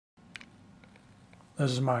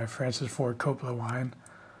This is my Francis Ford Coppola wine.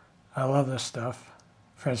 I love this stuff.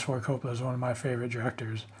 Francis Ford Coppola is one of my favorite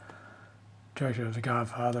directors. Director of The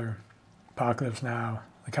Godfather, Apocalypse Now,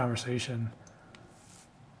 The Conversation,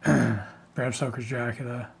 Bram Stoker's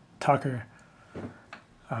Dracula, Tucker.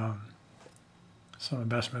 Some of the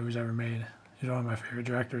best movies ever made. He's one of my favorite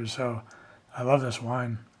directors, so I love this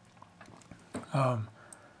wine.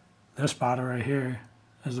 This bottle right here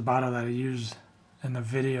is the bottle that I used in the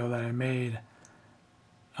video that I made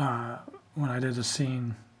when I did the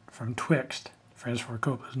scene from Twixt, Francis Ford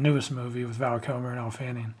Coppola's newest movie with Val Kilmer and Elle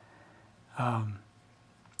Fanning. I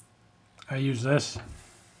used this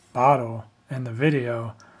bottle in the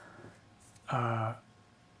video, but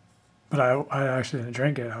I actually didn't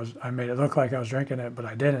drink it. I made it look like I was drinking it, but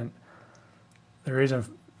I didn't. The reason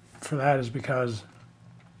for that is because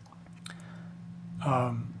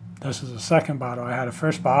this is the second bottle. I had a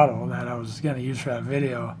first bottle that I was going to use for that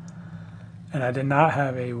video, and I did not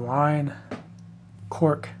have a wine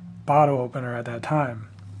cork bottle opener at that time.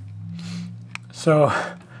 So,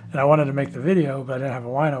 and I wanted to make the video, but I didn't have a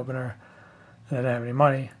wine opener, and I didn't have any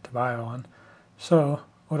money to buy one. So,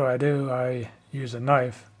 what do? I use a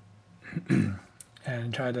knife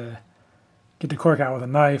and tried to get the cork out with a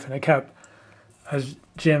knife, and I was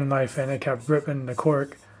jamming the knife in, it kept ripping the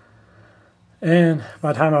cork. And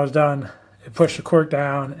by the time I was done, it pushed the cork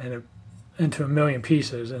down and into a million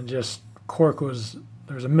pieces, and just there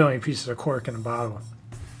was a million pieces of cork in the bottle.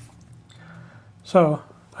 So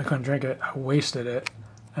I couldn't drink it. I wasted it,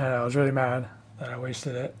 and I was really mad that I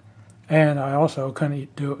wasted it. And I also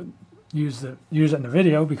couldn't use it in the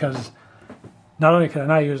video, because not only could I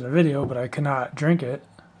not use it in the video, but I could not drink it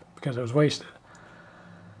because it was wasted.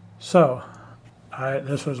 So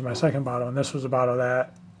this was my second bottle, and this was a bottle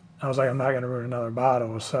that I was like, I'm not going to ruin another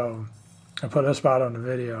bottle. So I put this bottle in the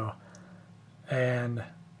video, and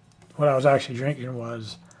what I was actually drinking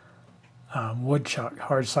was woodchuck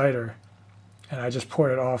hard cider, and I just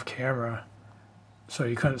poured it off camera so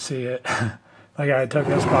you couldn't see it. Like, I took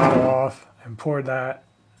this bottle off and poured that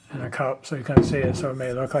in a cup so you couldn't see it, so it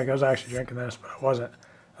made it look like I was actually drinking this, but I wasn't.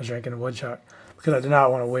 I was drinking a woodchuck because I did not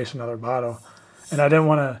want to waste another bottle, and I didn't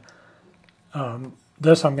want to.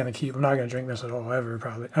 This I'm going to keep. I'm not going to drink this at all ever,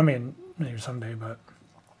 probably. I mean, maybe someday, but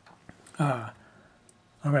I'm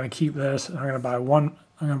going to keep this. I'm going to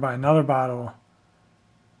buy another bottle.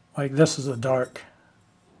 Like, this is a dark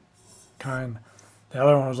kind. The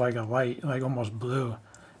other one was like a light, like almost blue.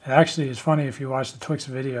 And actually, it's funny, if you watch the Twix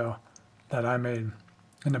video that I made,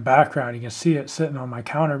 in the background, you can see it sitting on my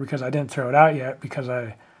counter, because I didn't throw it out yet, because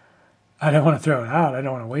I didn't want to throw it out. I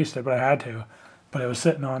didn't want to waste it, but I had to. But it was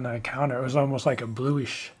sitting on the counter. It was almost like a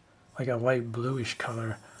bluish, like a light bluish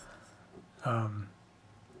color.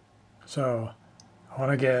 So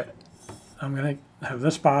I'm going to have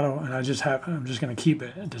this bottle, and I'm just going to keep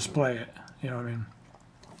it and display it. You know what I mean?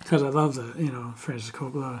 Because I love Francis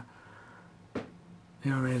Coppola.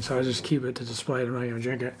 You know what I mean? So I just keep it to display it. I'm not going to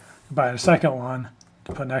drink it. Buy a second one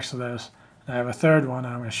to put next to this. And I have a third one that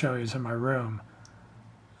I'm going to show you. It's in my room.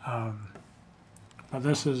 But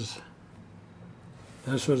this was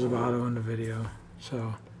a bottle in the video.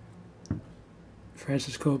 So,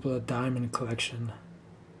 Francis Coppola Diamond Collection.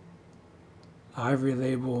 Ivory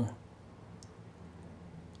label.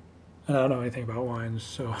 And I don't know anything about wines,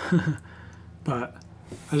 so but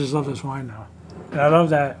I just love this wine now. And I love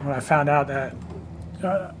that when I found out that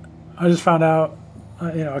I just found out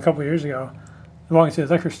a couple of years ago, walking to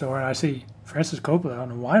the liquor store, and I see Francis Coppola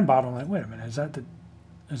on a wine bottle. I'm like, wait a minute, is that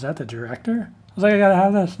the director? I was like, I gotta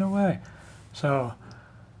have this. No way. So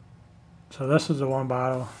this is the one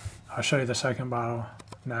bottle. I'll show you the second bottle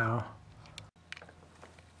now.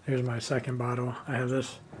 Here's my second bottle. I have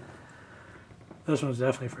this. This one's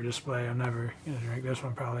definitely for display. I'm never gonna drink this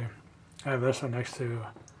one, probably. I have this one next to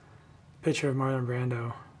a picture of Marlon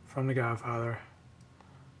Brando from The Godfather.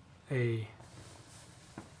 A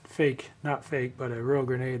fake, not fake, but a real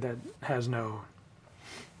grenade that has no,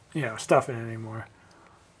 stuff in it anymore.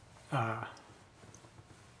 And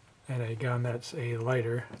a gun that's a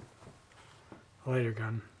lighter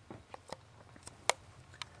gun.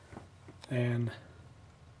 And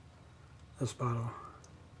this bottle.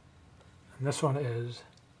 And this one is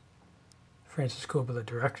Francis Coppola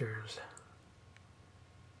Directors.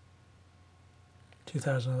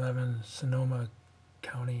 2011 Sonoma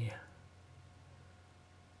County.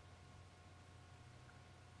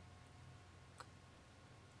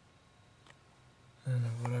 And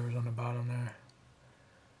whatever's on the bottom there.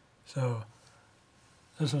 So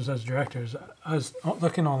this one says Directors. I was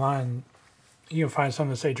looking online. You can find some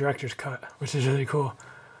that say Director's Cut, which is really cool.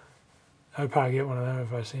 I'd probably get one of them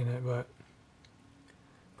if I seen it, but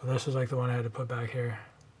But this is like the one I had to put back here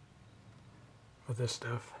with this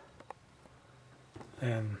stuff.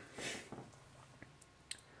 And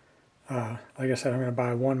like I said, I'm going to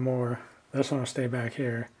buy one more. This one will stay back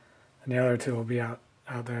here, and the other two will be out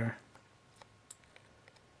there.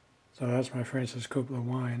 So that's my Francis Coppola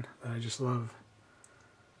wine that I just love.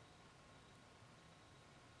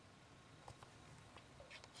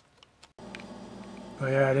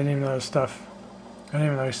 But yeah, I didn't even know this stuff. I didn't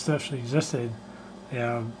even know this stuff existed.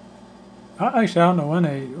 Yeah. Actually, I don't know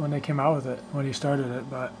when they came out with it, when he started it,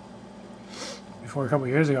 but before a couple of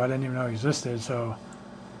years ago, I didn't even know it existed. So,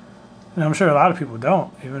 and I'm sure a lot of people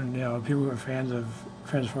don't. Even people who are fans of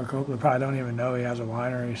Francis Ford Coppola probably don't even know he has a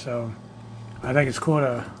winery. So, I think it's cool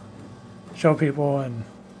to show people, and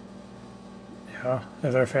if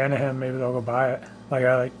they're a fan of him, maybe they'll go buy it. Like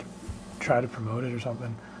I like try to promote it or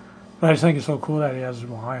something. But I just think it's so cool that he has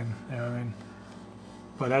wine. You know what I mean?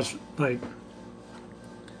 But that's like,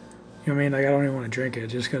 you know what I mean? Like I don't even want to drink it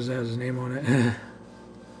just because it has his name on it.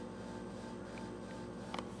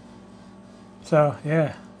 So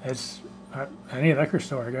yeah, it's any liquor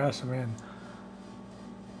store, I guess. I mean,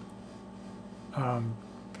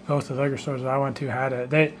 both the liquor stores that I went to had it.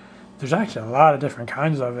 There's actually a lot of different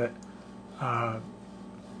kinds of it.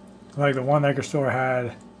 Like the one liquor store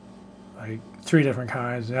had like 3 different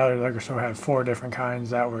kinds. The other liquor store had 4 different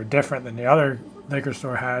kinds that were different than the other liquor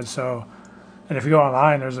store had. So, and if you go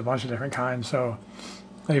online, there's a bunch of different kinds. So,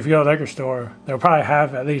 like if you go to a liquor store, they'll probably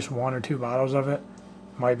have at least 1 or 2 bottles of it.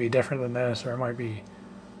 It might be different than this, or it might be,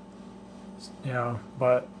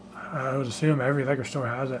 but I would assume every liquor store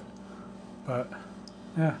has it. But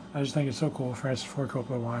yeah, I just think it's so cool, Francis Ford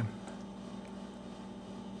Coppola wine.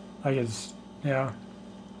 Like it's,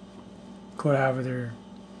 cool to have with your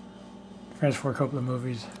Francis Ford Coppola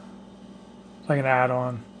movies. It's like an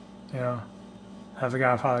add-on, have the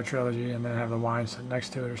Godfather trilogy and then have the wine sit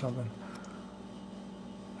next to it or something.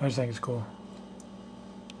 I just think it's cool.